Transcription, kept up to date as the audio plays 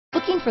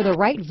Looking for the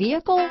right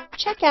vehicle?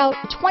 Check out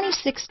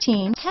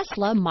 2016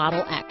 Tesla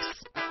Model X.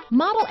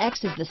 Model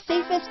X is the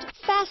safest,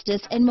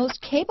 fastest, and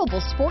most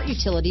capable sport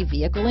utility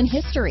vehicle in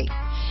history.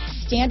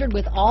 Standard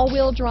with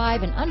all-wheel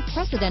drive and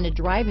unprecedented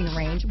driving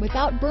range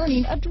without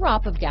burning a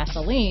drop of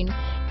gasoline,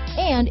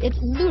 and it's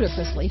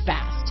ludicrously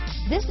fast.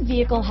 This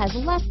vehicle has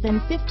less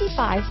than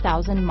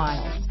 55,000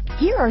 miles.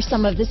 Here are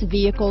some of this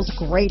vehicle's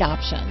great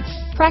options: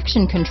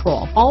 traction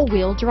control,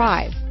 all-wheel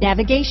drive,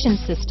 navigation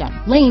system,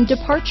 lane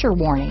departure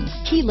warning,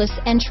 keyless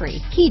entry,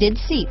 heated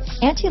seats,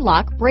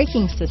 anti-lock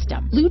braking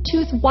system,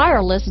 Bluetooth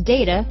wireless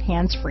data,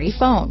 hands-free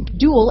phone,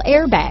 dual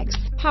airbags,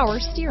 power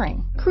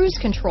steering, cruise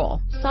control,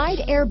 side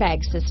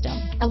airbag system,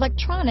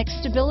 electronic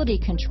stability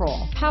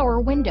control, power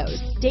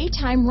windows,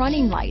 daytime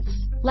running lights,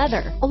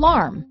 leather,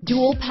 alarm,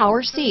 dual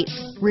power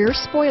seats, rear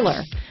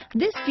spoiler.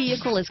 This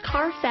vehicle is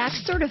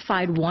Carfax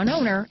certified one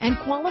owner and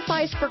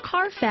qualifies for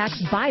Carfax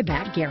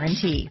buyback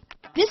guarantee.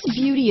 This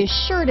beauty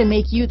is sure to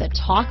make you the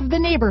talk of the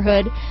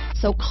neighborhood,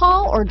 so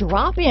call or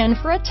drop in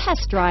for a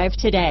test drive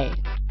today.